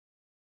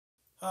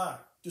Hi,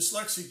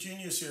 Dyslexic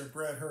Genius here,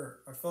 Brad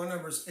Hurt. Our phone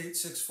number is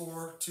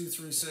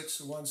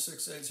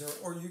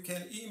 864-236-1680, or you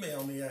can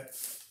email me at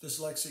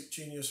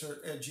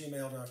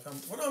dyslexicgeniushurt@gmail.com.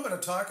 What I'm going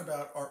to talk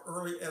about are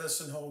early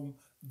Edison home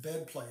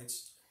bed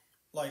plates,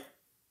 like,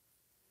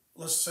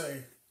 let's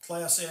say,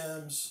 Class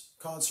M's,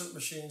 concert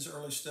machines,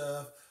 early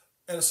stuff,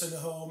 Edison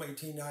home,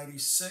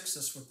 1896,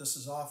 that's what this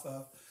is off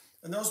of.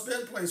 And those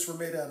bed plates were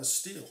made out of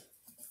steel,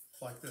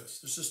 like this.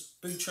 There's this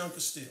big chunk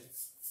of steel.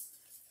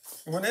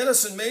 When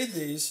Edison made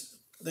these,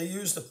 they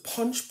used a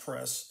punch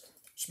press,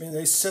 which means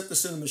they set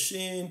this in a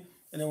machine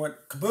and it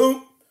went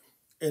kaboom,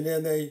 and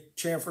then they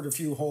chamfered a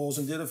few holes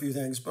and did a few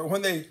things. But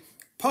when they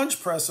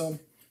punch press them,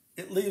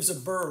 it leaves a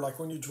burr. Like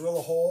when you drill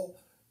a hole,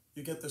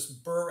 you get this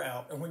burr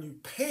out. And when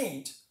you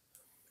paint,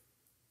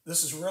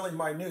 this is really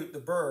minute, the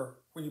burr.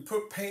 When you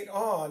put paint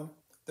on,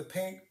 the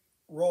paint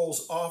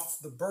rolls off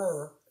the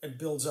burr and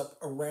builds up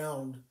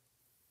around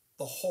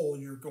the hole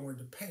you're going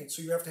to paint.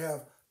 So you have to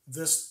have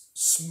this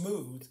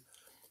smooth.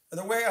 And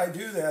the way I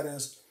do that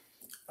is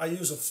I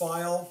use a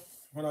file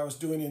when I was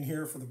doing in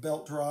here for the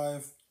belt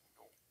drive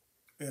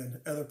and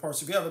other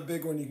parts. If you have a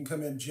big one, you can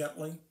come in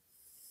gently.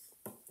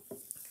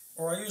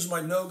 Or I use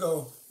my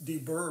no-go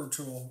deburrer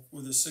tool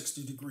with a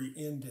 60-degree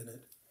end in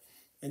it.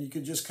 And you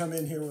can just come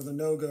in here with a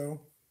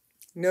no-go.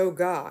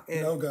 No-ga.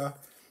 No-ga,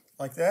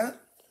 like that.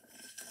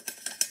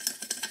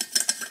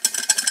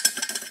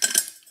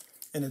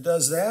 And it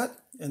does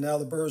that, and now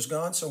the burr's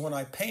gone. So when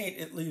I paint,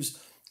 it leaves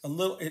a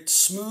little, it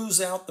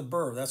smooths out the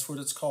burr. That's what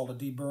it's called, a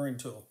deburring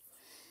tool.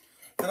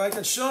 And I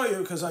can show you,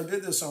 because I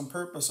did this on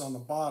purpose on the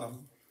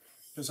bottom,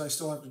 because I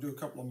still have to do a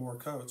couple of more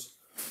coats.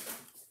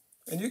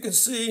 And you can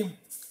see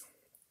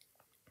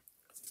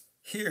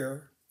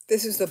here.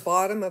 This is the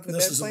bottom of the bed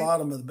plate? This is the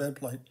bottom of the bed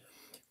plate.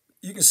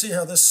 You can see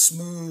how this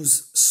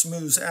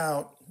smooths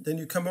out. Then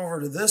you come over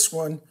to this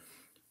one,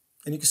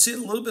 and you can see a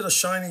little bit of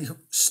shiny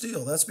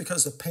steel. That's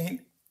because the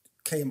paint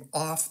came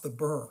off the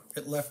burr.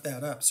 It left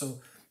that up.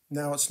 So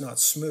now it's not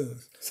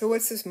smooth. So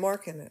what's this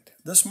mark in it?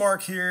 This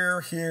mark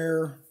here,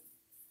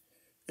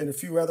 and a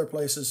few other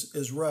places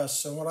is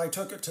rust. So when I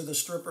took it to the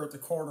stripper at the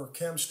corner,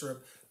 Chem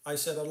Strip, I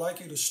said, I'd like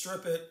you to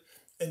strip it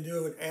and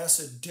do an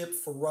acid dip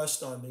for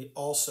rust on me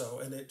also.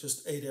 And it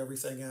just ate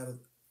everything out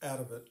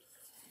of it.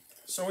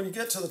 So when you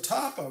get to the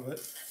top of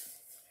it,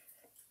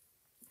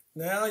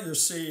 now you're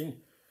seeing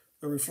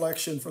the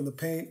reflection from the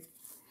paint.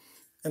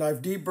 And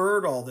I've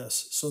deburred all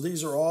this. So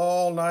these are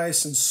all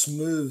nice and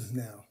smooth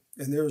now.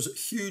 And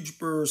there's huge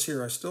burrs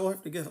here. I still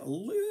have to get a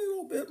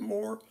little bit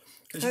more.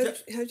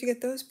 How'd you get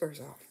those burrs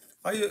off?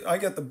 I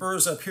get the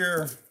burrs up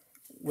here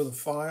with a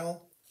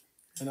file.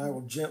 And I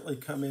will gently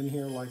come in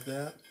here like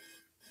that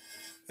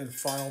and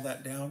file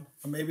that down.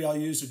 Or maybe I'll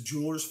use a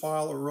jeweler's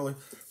file or a really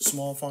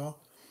small file.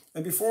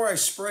 And before I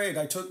sprayed,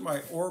 I took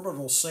my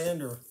orbital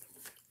sander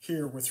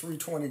here with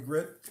 320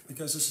 grit,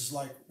 because this is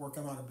like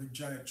working on a big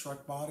giant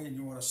truck body and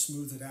you want to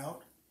smooth it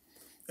out.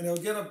 And it'll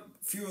get a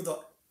few of the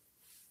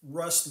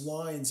rust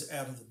lines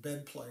out of the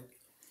bed plate.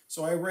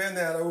 So I ran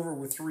that over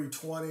with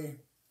 320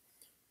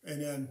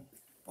 and then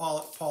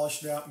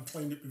polished it out and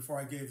cleaned it before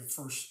I gave the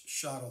first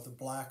shot of the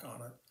black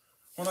on it.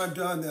 When I'm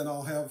done, then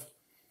I'll have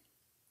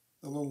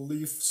the little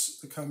leaves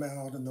to come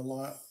out and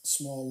the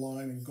small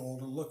line in gold.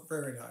 It'll look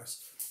very nice.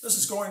 This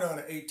is going on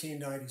an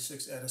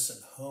 1896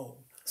 Edison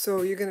home.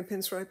 So you're going to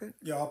pinstripe it?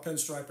 Yeah, I'll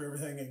pinstripe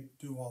everything and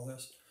do all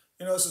this.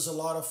 You know, this is a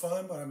lot of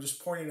fun, but I'm just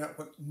pointing out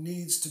what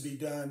needs to be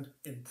done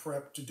in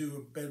prep to do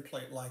a bed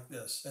plate like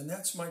this. And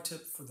that's my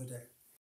tip for the day.